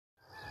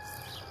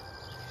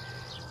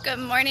Good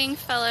morning,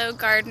 fellow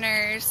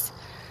gardeners.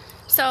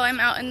 So I'm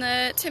out in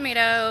the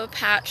tomato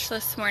patch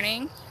this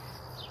morning.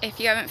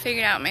 If you haven't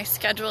figured out my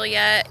schedule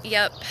yet,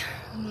 yep,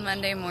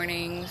 Monday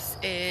mornings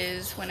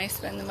is when I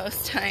spend the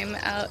most time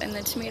out in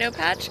the tomato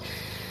patch.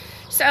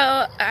 So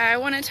I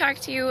want to talk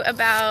to you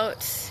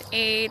about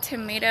a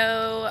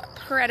tomato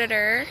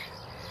predator.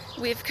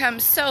 We've come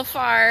so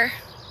far.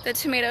 The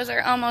tomatoes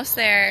are almost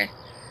there.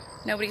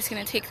 Nobody's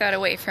going to take that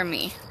away from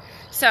me.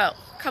 So,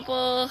 a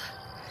couple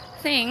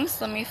things.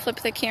 Let me flip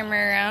the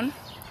camera around.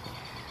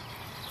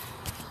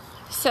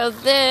 So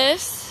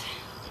this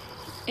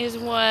is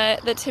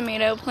what the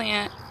tomato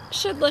plant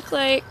should look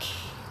like.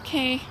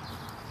 Okay,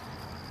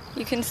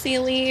 you can see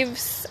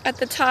leaves at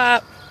the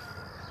top,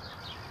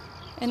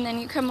 and then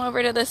you come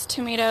over to this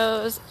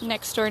tomato's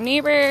next door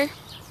neighbor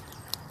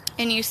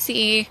and you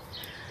see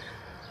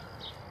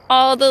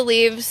all the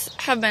leaves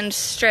have been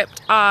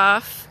stripped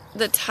off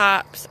the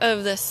tops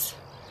of this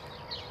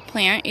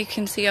plant. You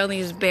can see all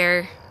these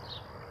bare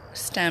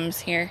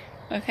stems here.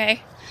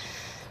 Okay,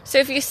 so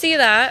if you see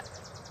that,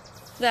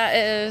 that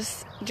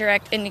is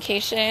direct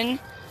indication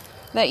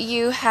that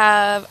you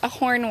have a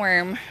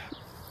hornworm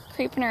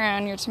creeping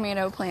around your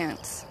tomato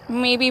plants,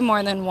 maybe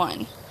more than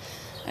one.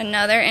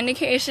 Another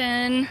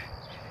indication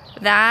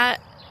that,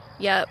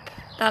 yep,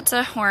 that's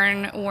a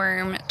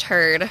hornworm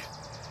turd.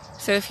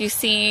 So if you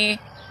see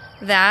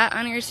that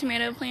on your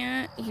tomato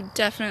plant, you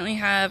definitely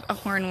have a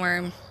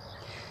hornworm.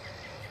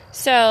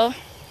 So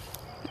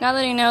now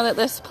that you know that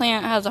this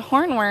plant has a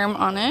hornworm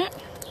on it,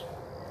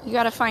 you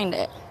gotta find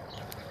it.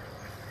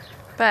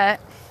 But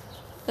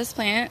this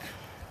plant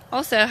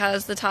also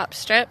has the top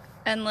strip,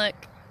 and look,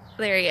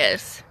 there he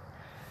is.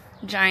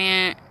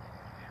 Giant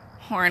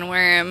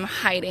hornworm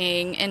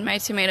hiding in my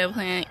tomato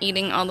plant,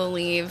 eating all the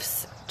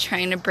leaves,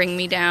 trying to bring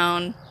me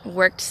down.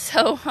 Worked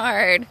so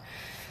hard.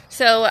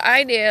 So what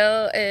I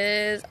do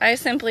is I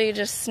simply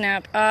just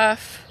snap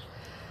off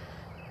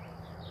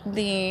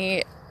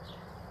the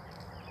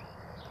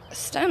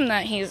stem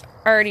that he's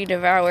already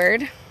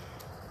devoured,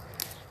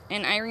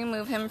 and I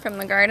remove him from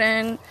the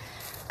garden.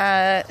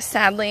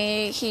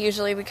 Sadly, he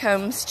usually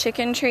becomes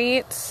chicken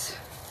treats,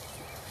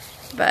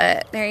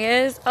 but there he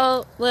is.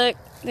 Oh, look,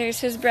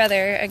 there's his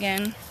brother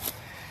again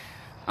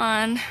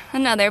on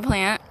another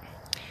plant.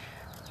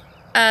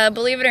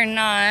 Believe it or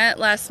not,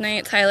 last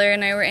night Tyler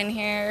and I were in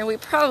here. We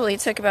probably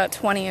took about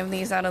 20 of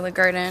these out of the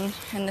garden,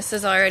 and this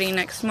is already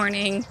next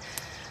morning.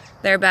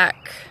 They're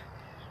back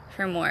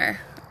for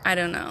more. I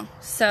don't know.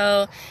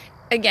 So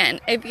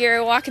again, if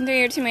you're walking through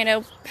your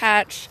tomato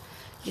patch,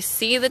 you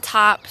see the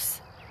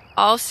tops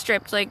all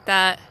stripped like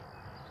that,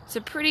 it's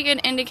a pretty good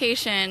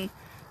indication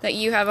that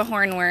you have a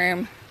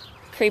hornworm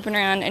creeping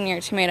around in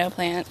your tomato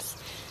plants.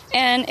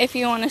 And if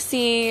you want to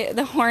see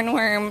the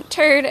hornworm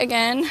turd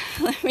again,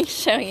 let me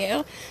show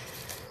you.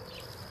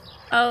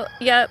 Oh,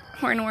 yep,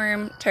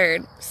 hornworm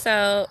turd.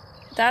 So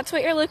that's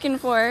what you're looking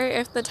for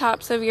if the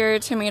tops of your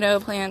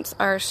tomato plants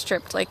are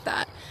stripped like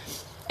that.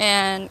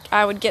 And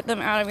I would get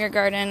them out of your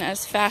garden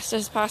as fast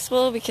as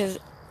possible because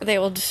they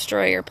will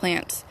destroy your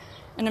plants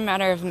in a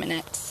matter of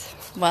minutes.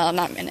 Well,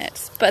 not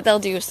minutes, but they'll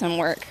do some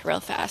work real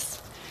fast.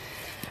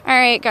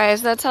 Alright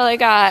guys, that's all I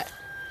got.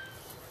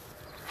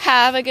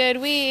 Have a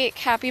good week.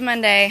 Happy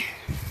Monday.